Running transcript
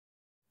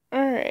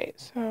Alright,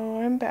 so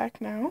I'm back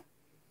now,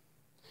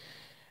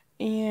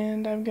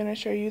 and I'm going to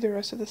show you the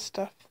rest of the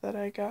stuff that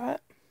I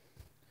got.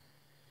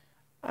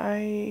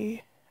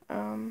 I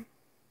don't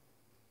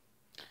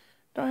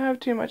have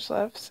too much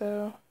left,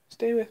 so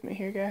stay with me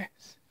here,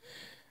 guys.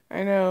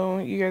 I know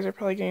you guys are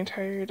probably getting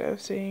tired of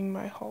seeing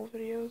my haul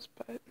videos,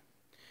 but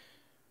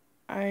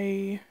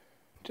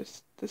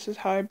this is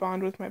how I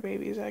bond with my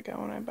babies. I go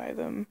and I buy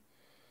them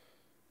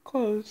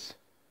clothes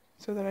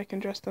so that I can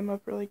dress them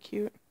up really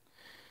cute.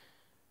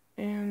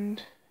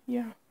 And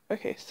yeah,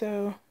 okay,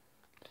 so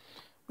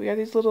we got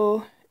these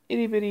little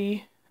itty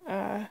bitty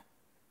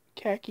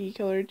khaki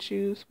colored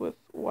shoes with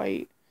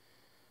white,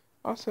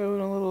 also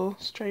a little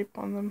stripe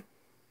on them.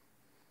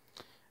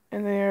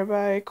 And they are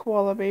by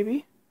Koala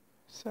Baby,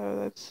 so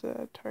that's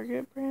a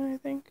Target brand, I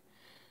think.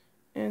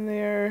 And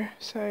they are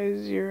size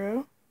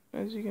 0,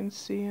 as you can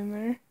see in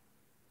there.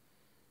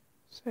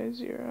 Size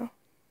 0.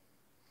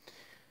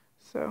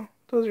 So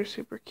those are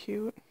super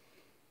cute.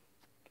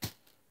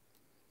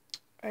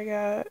 I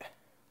got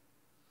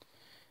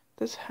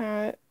this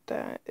hat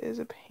that is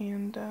a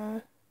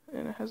panda,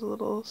 and it has a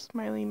little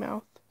smiley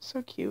mouth.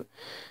 So cute.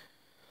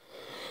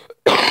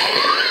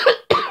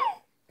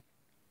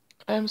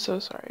 I'm so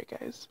sorry,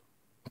 guys.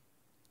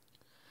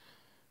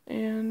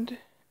 And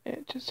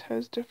it just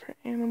has different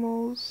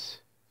animals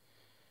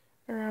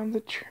around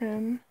the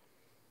trim.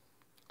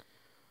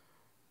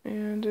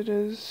 And it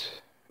is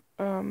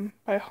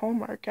by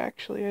Hallmark,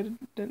 actually. I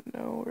didn't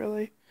know,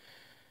 really,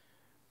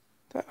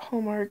 that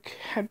Hallmark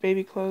had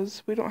baby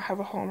clothes. We don't have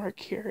a Hallmark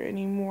here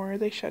anymore.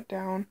 They shut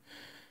down,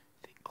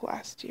 I think,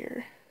 last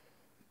year.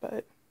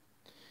 But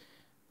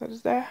that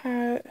is that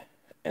hat.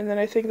 And then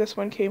I think this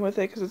one came with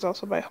it because it's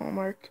also by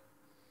Hallmark.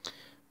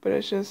 But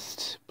it's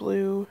just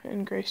blue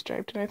and gray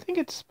striped. And I think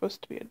it's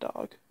supposed to be a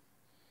dog.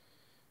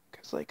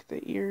 Because, like,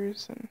 the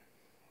ears and,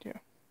 yeah.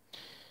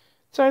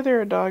 It's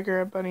either a dog or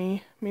a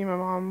bunny. Me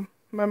and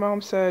my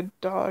mom said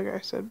dog,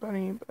 I said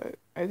bunny, but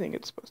I think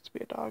it's supposed to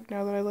be a dog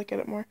now that I look at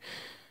it more.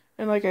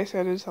 And like I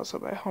said, it's also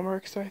by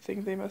Hallmark, so I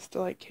think they must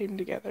have, like, came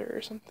together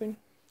or something.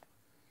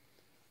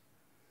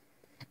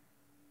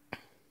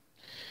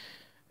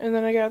 And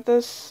then I got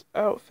this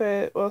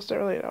outfit. Well, it's not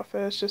really an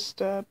outfit, it's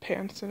just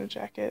pants and a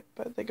jacket,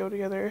 but they go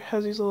together. It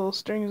has these little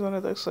strings on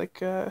it that looks like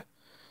the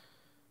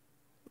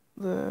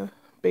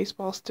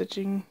baseball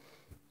stitching.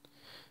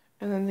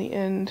 And then the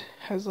end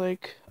has,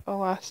 like,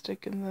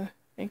 elastic in the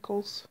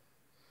ankles.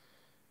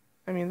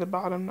 I mean the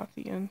bottom, not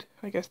the end.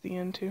 I guess the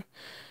end too.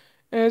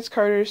 And it's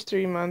Carter's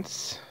 3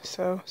 months,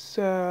 so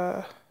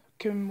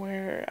can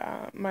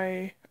wear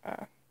my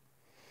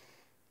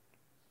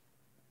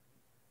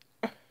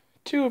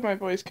two of my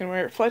boys can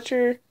wear it.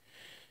 Fletcher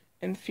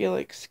and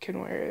Felix can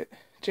wear it.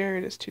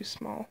 Jared is too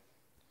small.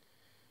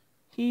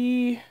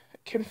 He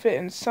can fit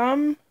in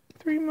some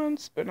 3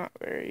 months, but not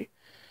very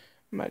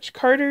much.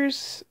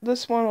 Carter's,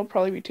 this one will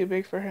probably be too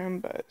big for him,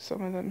 but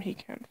some of them he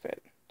can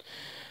fit.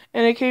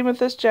 And it came with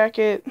this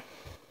jacket,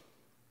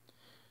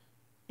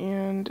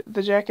 and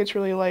the jacket's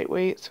really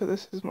lightweight, so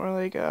this is more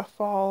like a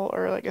fall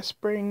or like a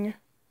spring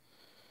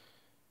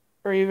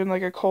or even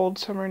like a cold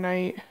summer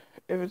night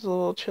if it's a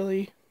little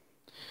chilly.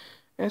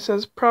 And it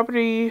says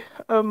property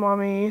of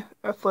mommy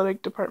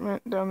athletic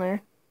department down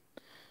there.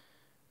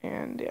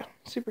 And yeah,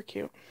 super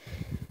cute.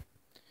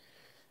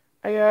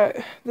 I got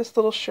this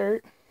little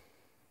shirt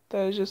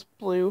that is just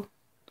blue,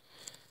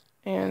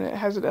 and it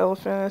has an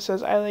elephant that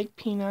says I like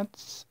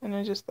peanuts, and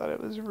I just thought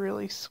it was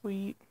really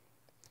sweet.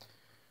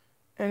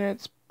 And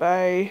it's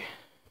by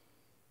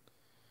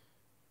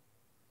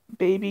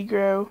Baby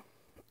Grow,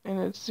 and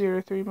it's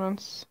 0 to 3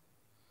 months.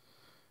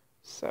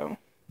 So,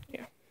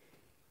 yeah.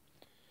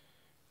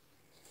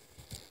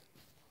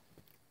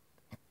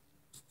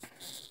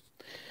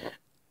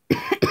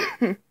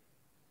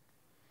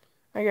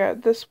 I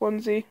got this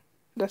onesie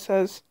that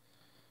says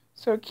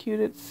so cute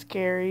it's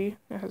scary.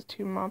 It has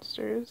 2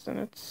 monsters, and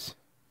it's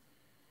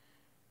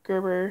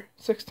Gerber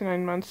 6 to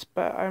 9 months,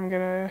 but I'm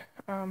gonna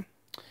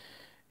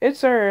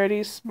it's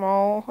already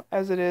small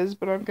as it is,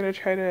 but I'm gonna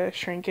try to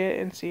shrink it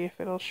and see if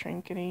it'll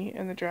shrink any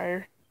in the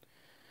dryer.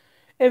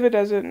 If it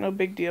doesn't, no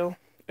big deal.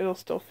 It'll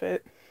still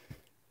fit.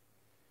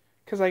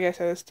 Because like I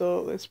said,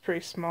 it's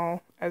pretty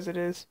small as it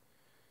is.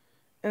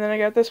 And then I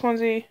got this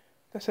onesie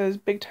that says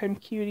Big Time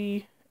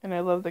Cutie, and I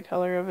love the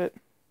color of it.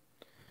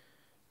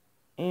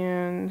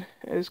 And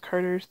it is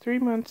Carter's 3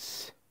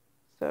 months,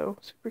 so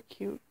super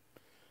cute.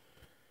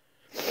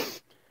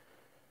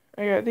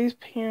 I got these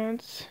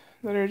pants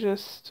that are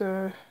just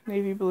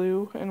navy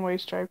blue and white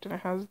striped, and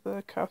it has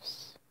the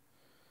cuffs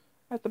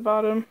at the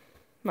bottom.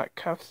 Not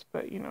cuffs,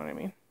 but you know what I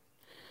mean.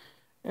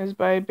 It's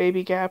by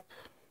Baby Gap,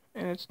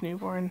 and it's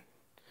newborn.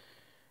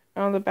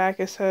 And on the back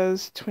it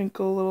says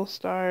Twinkle Little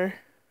Star,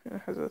 and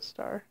it has a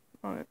star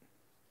on it.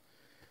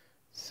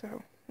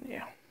 So,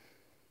 yeah.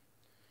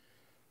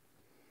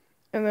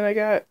 And then I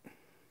got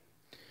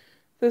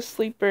this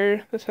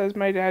sleeper that says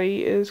My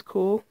Daddy is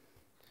Cool.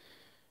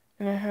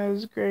 And it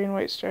has gray and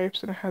white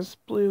stripes, and it has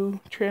blue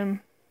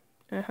trim,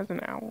 and it has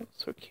an owl.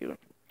 So cute.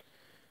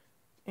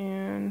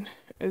 And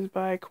is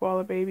by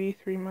Koala Baby,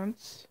 3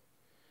 months.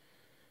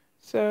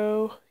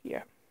 So,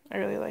 yeah, I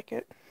really like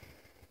it.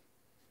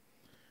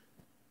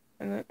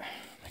 And then, oh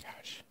my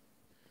gosh,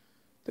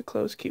 the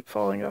clothes keep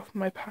falling off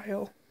my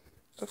pile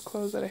of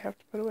clothes that I have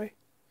to put away.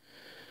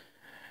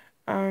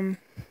 And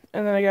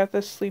then I got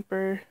this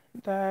sleeper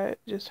that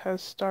just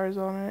has stars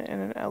on it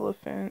and an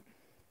elephant.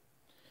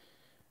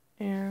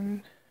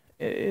 And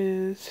it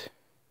is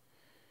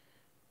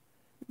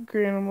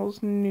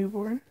Granimal's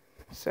newborn.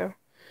 So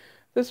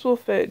this will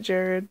fit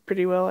Jared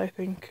pretty well, I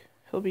think.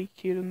 He'll be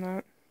cute in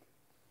that.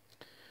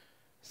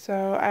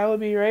 So I will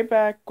be right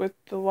back with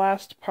the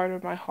last part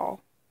of my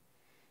haul.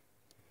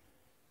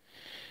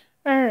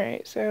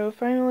 Alright, so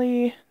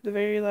finally the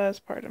very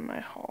last part of my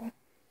haul.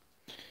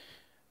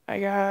 I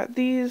got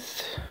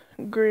these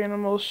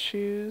Granimal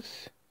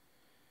shoes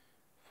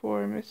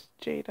for Miss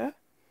Jada.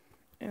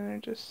 And they're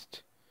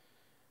just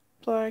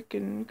black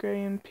and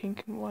gray and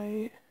pink and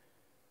white.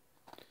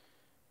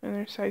 And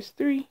they're size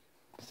 3.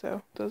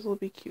 So those will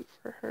be cute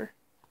for her.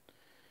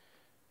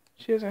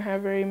 She doesn't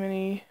have very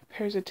many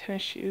pairs of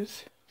tennis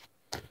shoes.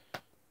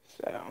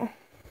 So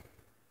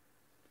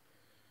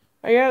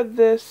I got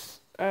this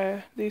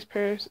pair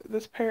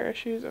of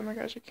shoes. Oh my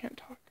gosh, I can't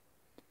talk.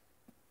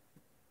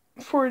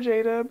 For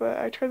Jada, but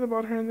I tried them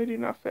on her and they do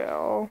not fit at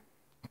all.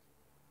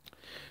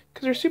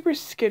 Because they're super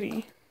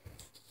skinny.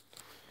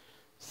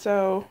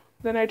 So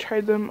then I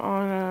tried them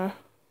on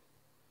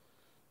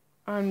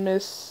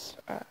Miss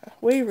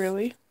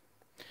Waverly.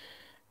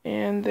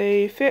 And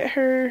they fit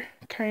her,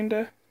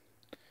 kinda.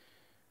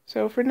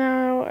 So for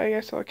now, I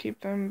guess I'll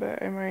keep them,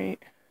 but I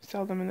might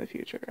sell them in the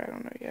future. I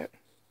don't know yet.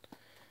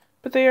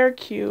 But they are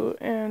cute,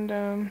 and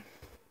I'm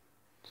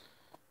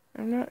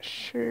not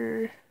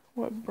sure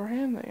what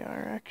brand they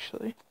are,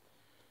 actually.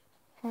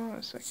 Hold on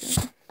a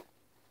second.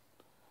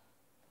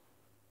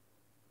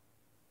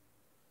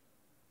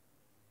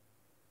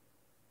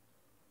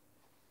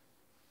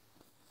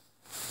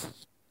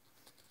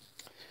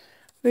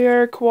 They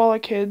are Koala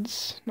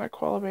Kids, not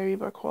Koala Baby,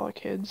 but Koala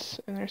Kids,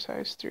 and they're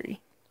size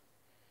 3.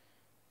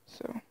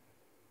 So,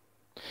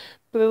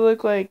 but they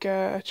look like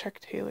Chuck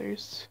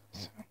Taylors,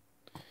 so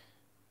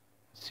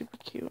super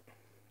cute.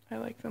 I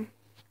like them.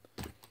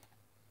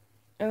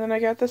 And then I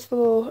got this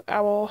little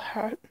owl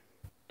hat,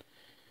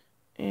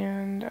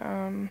 and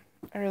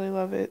I really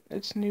love it.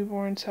 It's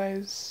newborn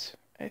size,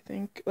 I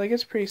think. Like,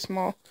 it's pretty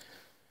small.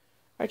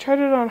 I tried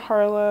it on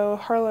Harlow.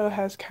 Harlow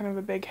has kind of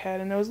a big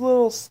head, and it was a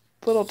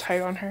little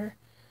tight on her.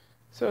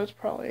 So it's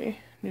probably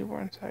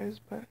newborn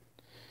size, but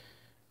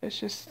it's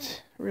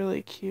just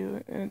really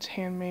cute, and it's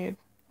handmade,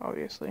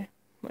 obviously.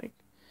 Like,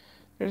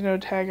 there's no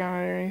tag on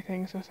it or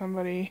anything, so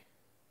somebody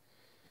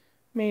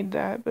made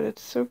that, but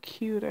it's so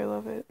cute. I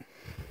love it.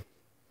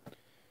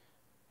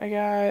 I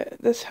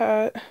got this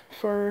hat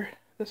for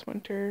this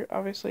winter,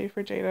 obviously,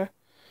 for Jada.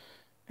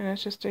 And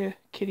it's just a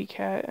kitty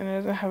cat, and it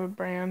doesn't have a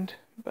brand,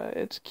 but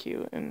it's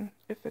cute, and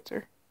it fits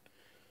her.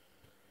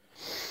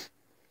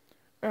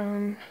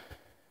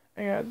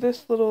 I got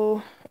this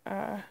little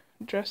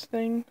dress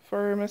thing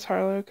for Miss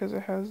Harlow, because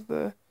it has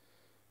the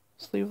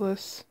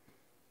sleeveless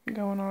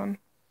going on.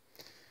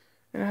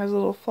 And it has a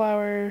little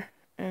flower,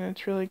 and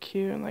it's really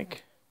cute, and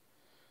like,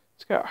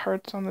 it's got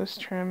hearts on this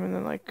trim, and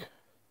then like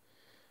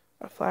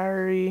a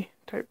flowery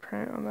type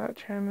print on that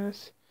trim. And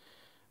it's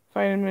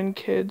Vitamin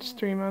Kids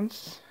 3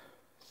 months.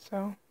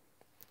 So,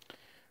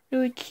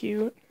 really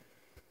cute.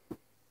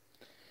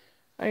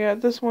 I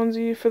got this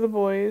onesie for the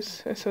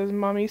boys. It says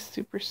Mommy's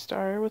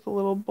Superstar with a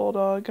little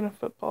bulldog and a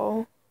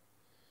football.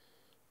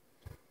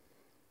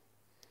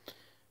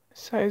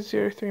 Size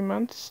 0 to 3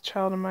 months.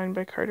 Child of Mine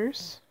by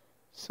Carter's.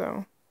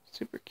 So,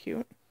 super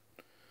cute.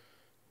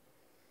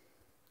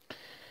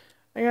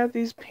 I got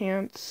these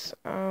pants.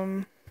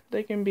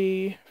 They can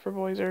be for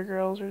boys or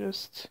girls, or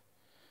just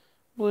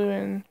blue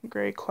and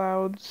gray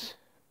clouds.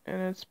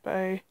 And it's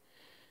by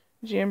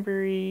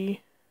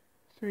Jamboree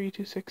 3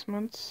 to 6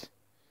 months.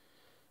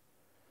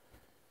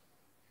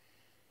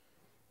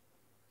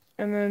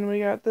 And then we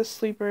got this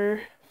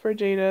sleeper for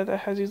Jada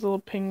that has these little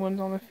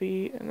penguins on the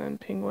feet and then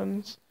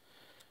penguins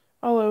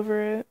all over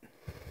it.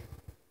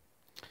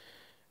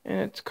 And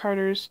it's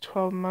Carter's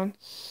 12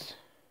 months.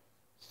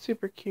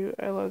 Super cute.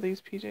 I love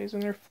these PJs,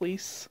 and they're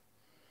fleece.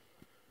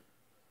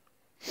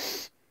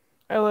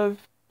 I love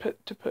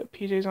to put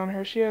PJs on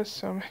her. She has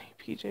so many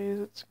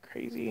PJs. It's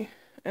crazy.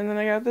 And then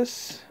I got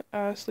this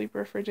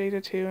sleeper for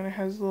Jada too, and it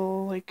has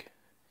little, like,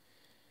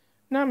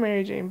 not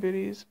Mary Jane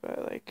booties,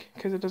 but like,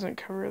 because it doesn't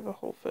cover the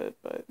whole foot,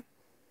 but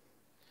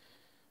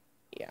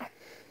yeah.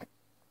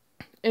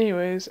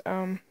 Anyways,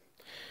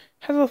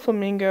 has a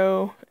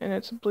flamingo, and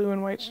it's blue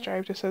and white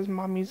striped. It says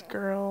Mommy's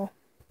Girl,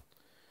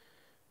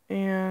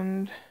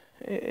 and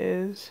it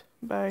is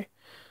by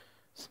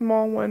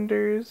Small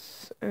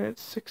Wonders, and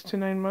it's 6 to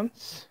 9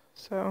 months.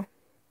 So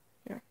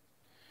yeah,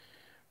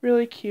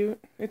 really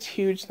cute. It's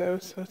huge though,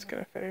 so it's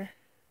gonna fit her.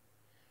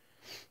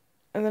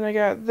 And then I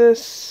got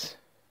this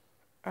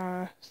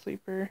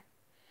sleeper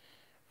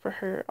for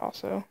her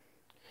also.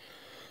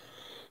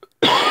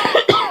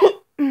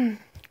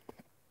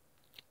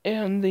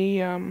 And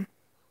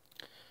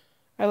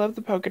I love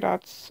the polka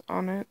dots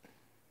on it.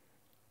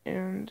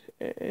 and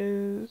it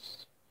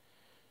is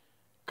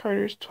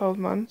Carter's 12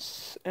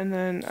 months. And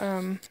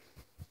then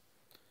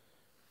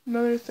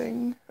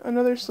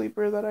another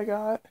sleeper that I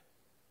got,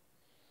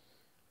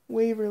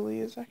 Waverly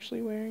is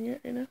actually wearing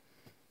it right now.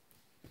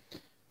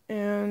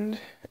 And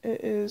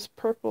it is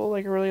purple,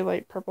 like a really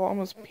light purple,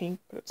 almost pink,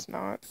 but it's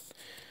not,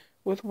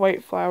 with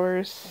white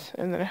flowers,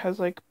 and then it has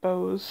like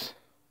bows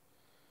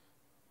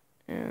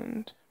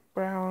and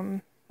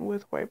brown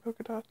with white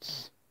polka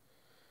dots.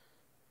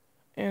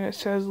 And it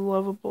says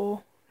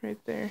lovable right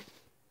there.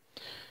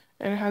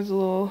 And it has a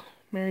little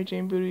Mary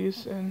Jane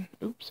booties and,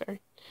 oops,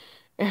 sorry,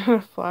 and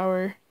a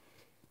flower.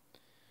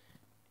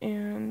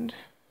 And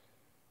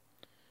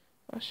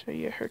I'll show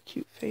you her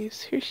cute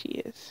face. Here she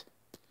is.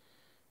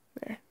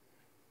 There.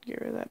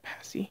 Get rid of that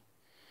passy.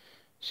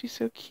 She's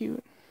so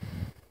cute.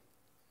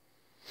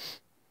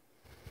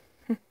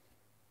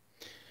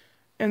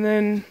 And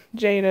then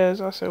Jada is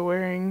also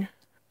wearing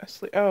a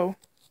sleeve. Oh,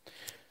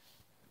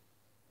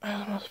 I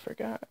almost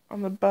forgot.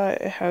 On the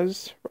butt, it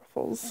has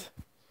ruffles.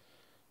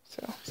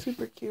 So,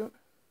 super cute.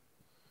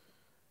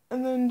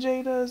 And then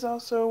Jada is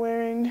also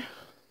wearing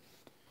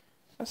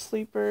a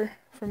sleeper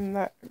from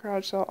that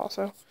garage sale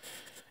also.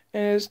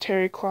 And it is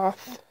terry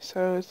cloth,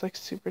 so it's like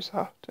super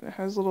soft. And it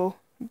has little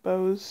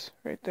bows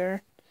right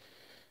there.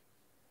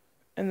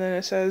 And then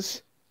it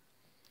says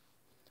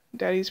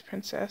Daddy's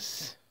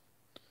Princess.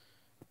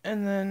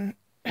 And then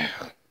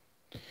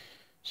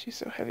she's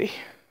so heavy.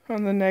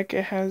 On the neck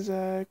it has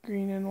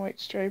green and white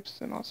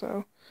stripes, and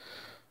also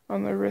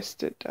on the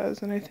wrist it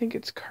does, and I think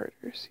it's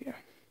Carter's, yeah.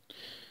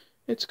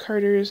 It's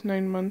Carter's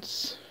 9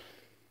 months.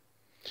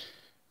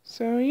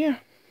 So yeah.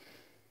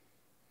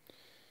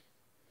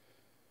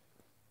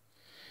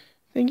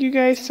 Thank you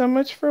guys so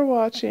much for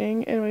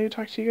watching, and we'll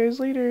talk to you guys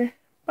later.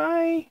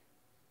 Bye!